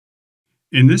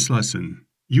In this lesson,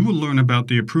 you will learn about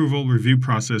the approval review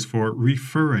process for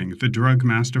referring the drug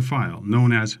master file,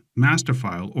 known as master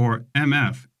file or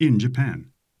MF in Japan.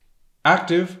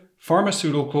 Active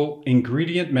pharmaceutical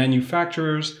ingredient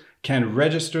manufacturers can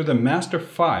register the master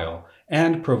file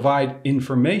and provide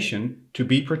information to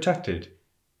be protected.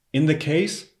 In the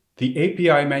case, the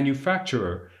API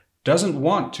manufacturer doesn't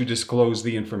want to disclose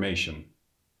the information.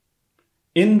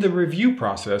 In the review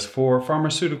process for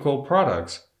pharmaceutical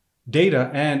products, data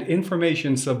and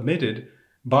information submitted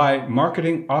by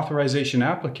marketing authorization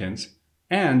applicants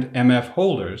and MF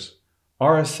holders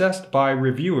are assessed by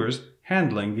reviewers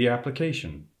handling the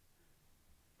application.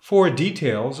 For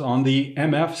details on the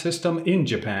MF system in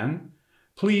Japan,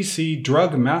 please see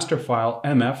Drug Master File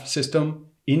MF System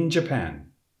in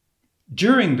Japan.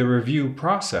 During the review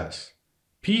process,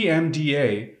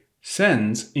 PMDA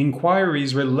sends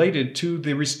inquiries related to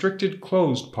the restricted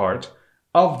closed part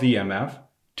of the MF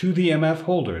to the MF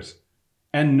holders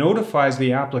and notifies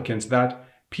the applicants that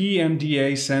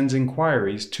PMDA sends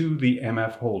inquiries to the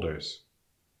MF holders.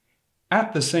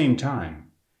 At the same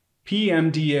time,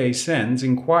 PMDA sends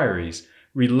inquiries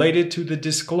related to the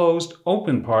disclosed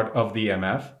open part of the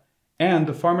MF and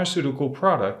the pharmaceutical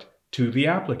product to the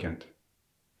applicant.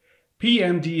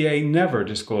 PMDA never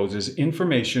discloses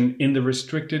information in the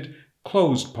restricted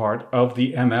closed part of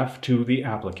the MF to the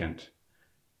applicant.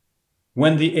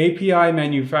 When the API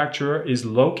manufacturer is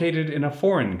located in a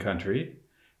foreign country,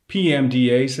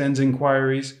 PMDA sends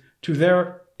inquiries to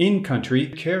their in-country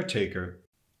caretaker.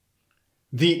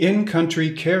 The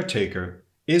in-country caretaker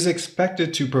is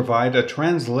expected to provide a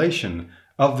translation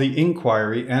of the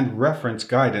inquiry and reference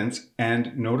guidance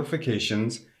and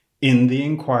notifications in the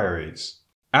inquiries.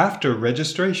 After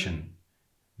registration,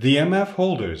 the MF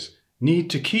holders need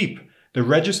to keep the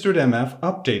registered MF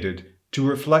updated to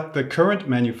reflect the current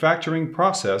manufacturing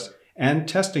process and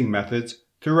testing methods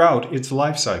throughout its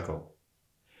life cycle.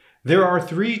 There are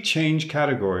 3 change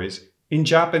categories in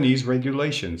Japanese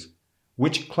regulations,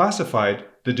 which classified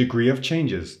the degree of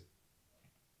changes.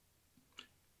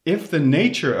 If the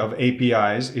nature of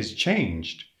APIs is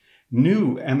changed,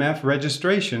 new MF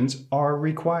registrations are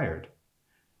required.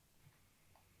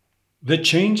 The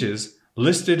changes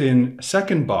listed in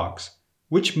second box,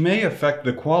 which may affect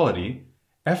the quality,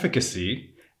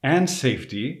 efficacy, and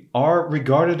safety, are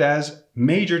regarded as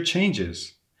major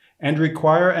changes and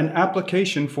require an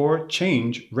application for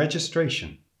change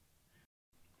registration.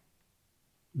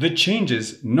 The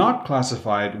changes not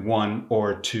classified 1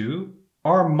 or 2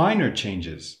 are minor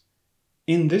changes.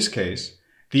 In this case,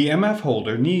 the MF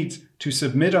holder needs to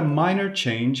submit a minor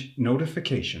change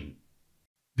notification.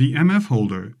 The MF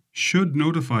holder should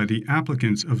notify the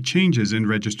applicants of changes in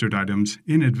registered items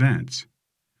in advance.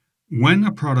 When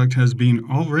a product has been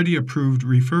already approved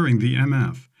referring the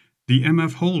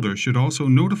MF holder should also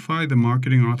notify the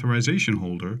marketing authorization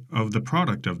holder of the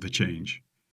product of the change.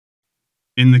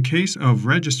 In the case of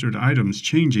registered items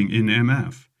changing in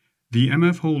MF, the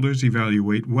MF holders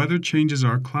evaluate whether changes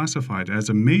are classified as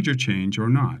a major change or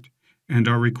not, and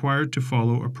are required to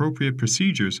follow appropriate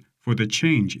procedures for the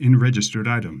change in registered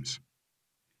items.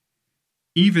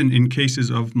 Even in cases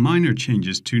of minor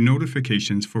changes to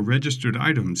notifications for registered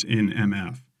items in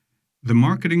MF, the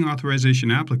marketing authorization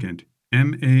applicant,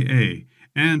 MAA,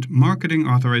 and marketing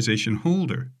authorization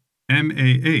holder,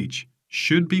 MAH,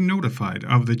 should be notified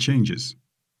of the changes.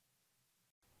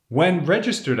 When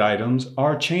registered items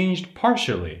are changed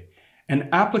partially, an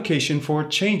application for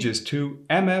changes to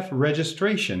MF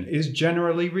registration is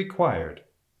generally required.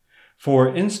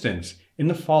 For instance, in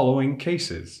the following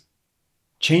cases: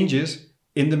 changes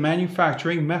in the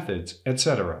manufacturing methods,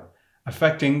 etc.,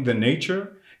 affecting the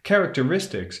nature,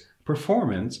 characteristics,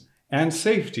 performance, and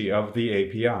safety of the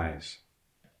APIs.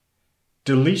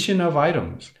 Deletion of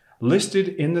items listed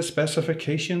in the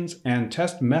specifications and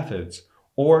test methods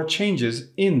or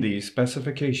changes in these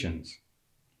specifications.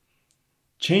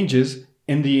 Changes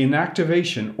in the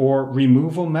inactivation or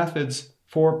removal methods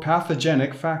for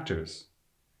pathogenic factors.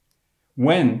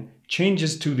 When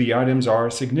changes to the items are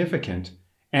significant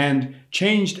and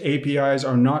changed APIs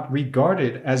are not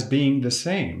regarded as being the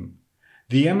same,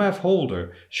 the MF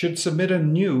holder should submit a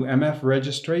new MF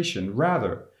registration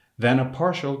rather than a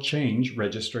partial change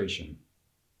registration.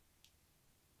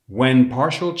 When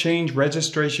partial change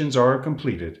registrations are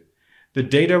completed, the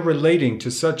data relating to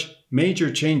such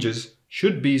major changes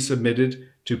should be submitted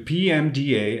to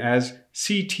PMDA as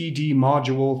CTD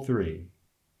Module 3.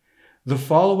 The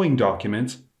following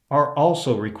documents are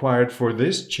also required for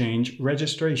this change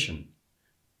registration: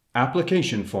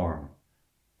 application form,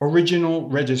 original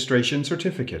registration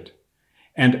certificate,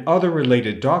 and other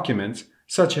related documents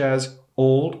such as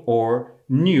old or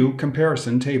new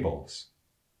comparison tables.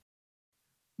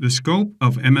 The scope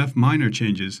of MF minor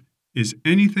changes is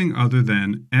anything other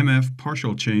than MF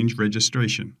partial change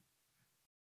registration.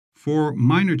 For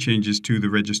minor changes to the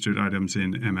registered items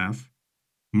in MF,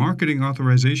 marketing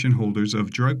authorization holders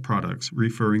of drug products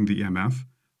referring the MF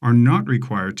are not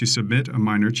required to submit a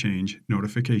minor change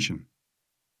notification.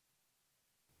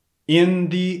 In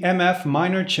the MF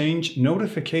minor change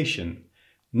notification,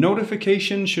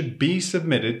 notification should be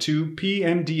submitted to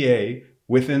PMDA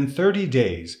within 30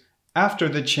 days after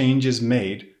the change is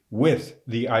made with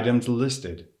the items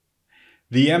listed.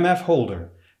 The MF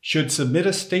holder should submit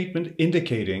a statement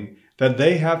indicating that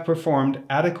they have performed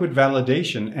adequate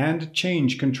validation and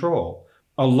change control,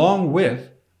 along with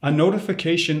a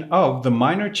notification of the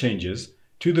minor changes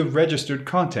to the registered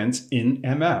contents in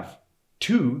MF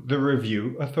to the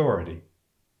review authority.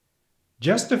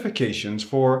 Justifications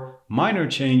for minor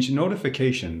change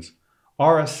notifications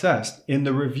are assessed in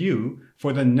the review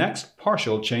for the next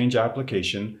partial change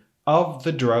application of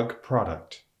the drug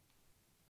product.